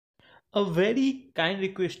A very kind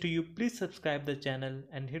request to you, please subscribe the channel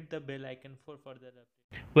and hit the bell icon for further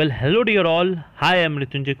updates. Well, hello dear all. Hi, I'm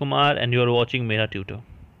Ritunjay Kumar and you are watching Mera Tutor.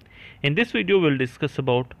 In this video, we'll discuss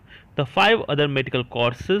about the 5 other medical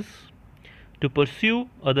courses to pursue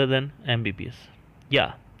other than MBBS.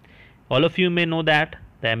 Yeah, all of you may know that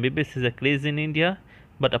the MBBS is a craze in India,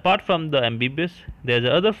 but apart from the MBBS, there's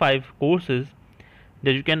other 5 courses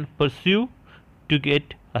that you can pursue to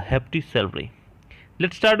get a hefty salary.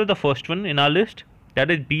 Let's start with the first one in our list, that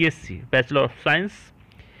is BSc, Bachelor of Science.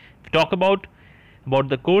 If we talk about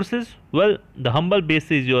the courses, well, the humble base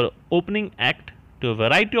is your opening act to a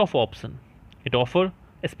variety of options. It offers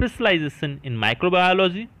a specialization in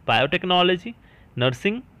microbiology, biotechnology,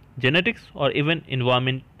 nursing, genetics, or even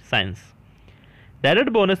environment science. The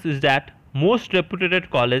added bonus is that most reputed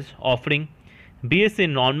colleges offering BSc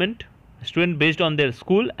enrollment student based on their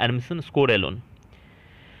school admission score alone.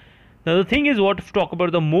 Now the thing is, what to talk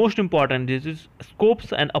about the most important is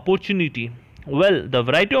scopes and opportunity. Well, the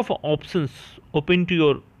variety of options open to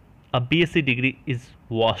your BSc degree is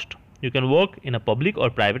vast. You can work in a public or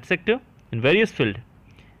private sector in various fields.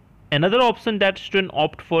 Another option that students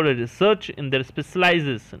opt for a research in their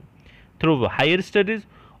specialization through higher studies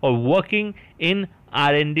or working in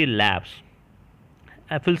R&D labs.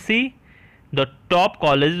 If you see the top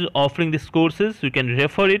colleges offering these courses, you can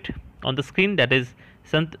refer it on the screen, that is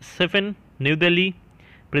Sant Stephen, New Delhi;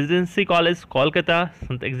 Presidency College, Kolkata;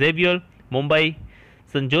 Sant Xavier, Mumbai;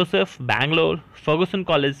 St. Joseph, Bangalore; Ferguson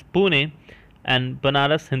College, Pune; and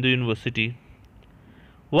Banaras Hindu University.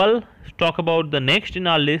 Well, talk about the next in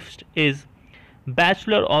our list is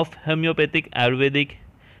Bachelor of Homeopathic Ayurvedic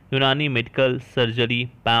Unani Medical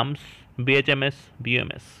Surgery, Mbbs, BHMS,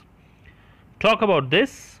 BMS. Talk about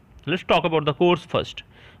this. Let's talk about the course first.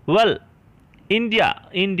 Well,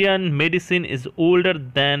 Indian medicine is older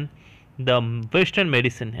than the Western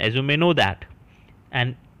medicine, as you may know that,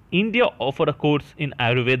 and India offer a course in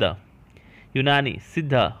Ayurveda, Unani,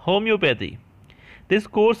 Siddha, Homeopathy. These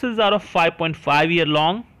courses are of 5.5 year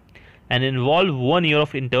long and involve 1 year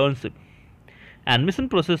of internship. Admission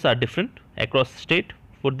processes are different across state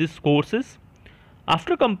for these courses.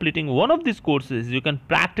 After completing one of these courses, you can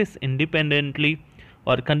practice independently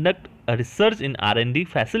or conduct a research in R&D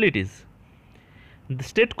facilities. The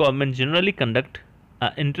state government generally conduct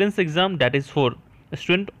an entrance exam, that is for a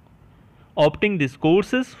student opting these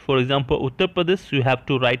courses. For example, Uttar Pradesh, you have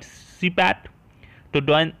to write CPAT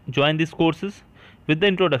to join these courses with the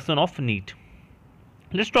introduction of NEET.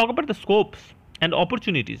 Let's talk about the scopes and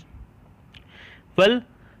opportunities. Well,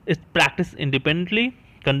 it's practice independently,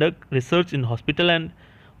 conduct research in hospital, and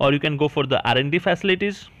or you can go for the R&D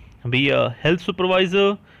facilities, be a health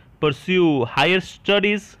supervisor, pursue higher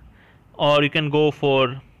studies, or you can go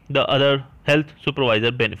for the other health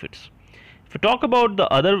supervisor benefits. If you talk about the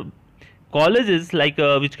other colleges like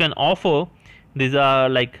which can offer, these are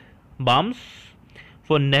like Mbbs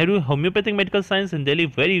for Nehru Homeopathic Medical Science in Delhi,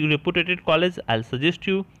 very reputed college. I'll suggest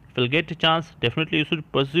you, if you'll get a chance, definitely you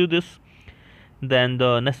should pursue this. Then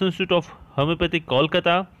the National Institute of Homeopathy,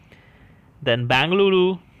 Kolkata; then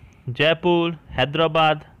Bangalore, Jaipur,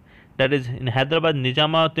 Hyderabad, that is in Hyderabad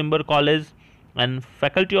Nizama Timber College, and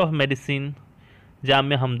Faculty of Medicine,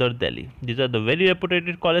 Jamia Hamdard, Delhi. These are the very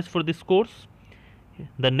reputed college for this course.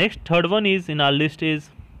 The next third one is in our list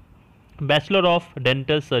is Bachelor of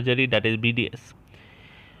Dental Surgery, that is BDS.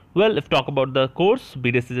 Well, if talk about the course,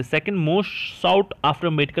 BDS is the second most sought after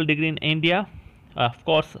medical degree in India. Of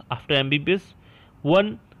course, after MBBS,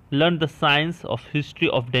 one learned the science of history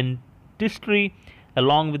of dentistry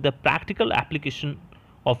along with the practical application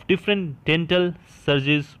of different dental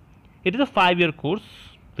surgeries. It is a 5-year course,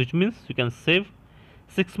 which means you can save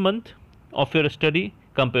 6 months of your study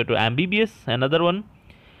compared to MBBS. Another one.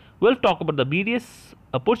 We'll talk about the BDS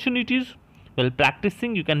opportunities. While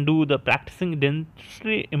practicing, you can do the practicing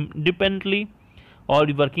dentistry independently, or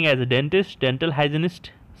working as a dentist, dental hygienist,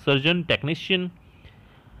 surgeon, technician.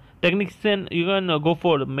 You can go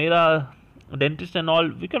for Mera dentist and all.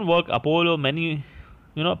 We can work Apollo, many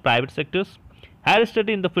private sectors. Higher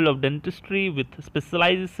study in the field of dentistry with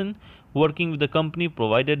specialization working with the company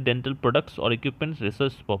provided dental products or equipment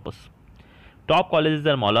research purpose. Top colleges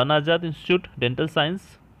are Maulana Azad Institute, Dental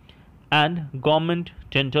Science, and Government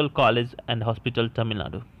Dental College and Hospital, Tamil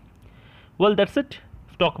Nadu. Well, that's it.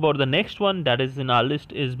 Talk about the next one that is in our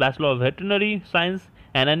list is Bachelor of Veterinary Science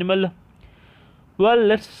and Animal. Well,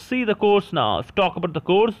 let's see the course now. If talk about the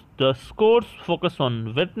course focus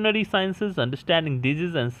on veterinary sciences, understanding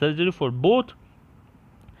disease and surgery for both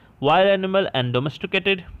wild animal and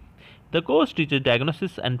domesticated. The course teaches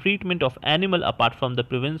diagnosis and treatment of animal apart from the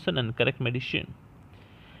prevention and correct medicine.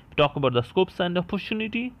 We talk about the scopes and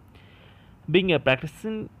opportunity. being a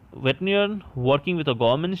practicing veterinarian, working with a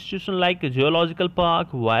government institution like a zoological park,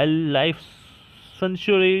 wildlife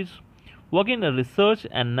sanctuaries, working in a research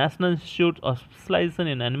and national institute of specialization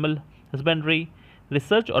in animal husbandry,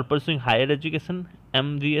 research or pursuing higher education,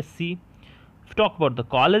 MVSC. If we talk about the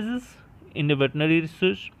colleges in the veterinary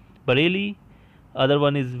research, Bareilly, other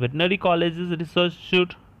one is Veterinary Colleges Research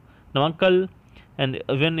Institute, Namakkal, and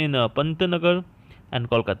even in Pantnagar and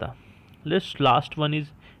Kolkata. Last one is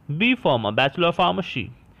B Pharma, Bachelor of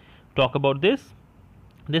Pharmacy. Talk about this.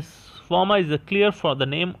 This Pharma is clear for the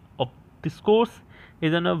name of this course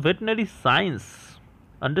is in a veterinary science,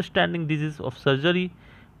 understanding disease of surgery,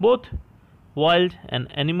 both wild and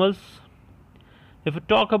animals. If we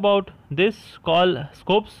talk about this call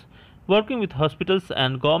scopes, working with hospitals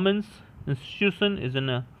and governments institution is in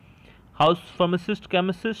a house pharmacist,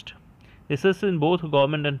 chemist, research in both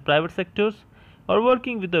government and private sectors, or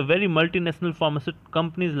working with the very multinational pharmaceutical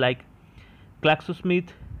companies like GlaxoSmith,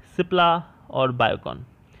 Cipla, or Biocon.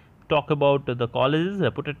 Talk about the colleges.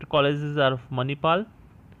 Reputed colleges are of Manipal,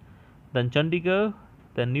 then Chandigarh,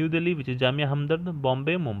 then New Delhi, which is Jamia Hamdard,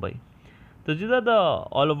 Bombay, Mumbai. So these are the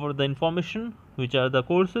all over the information which are the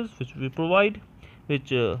courses which we provide,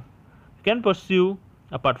 which you can pursue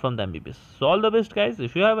apart from the MBBS. So all the best, guys.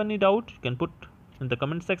 If you have any doubt, you can put in the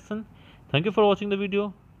comment section. Thank you for watching the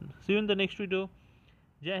video. See you in the next video.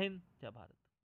 Jai Hind, Jai Bharat.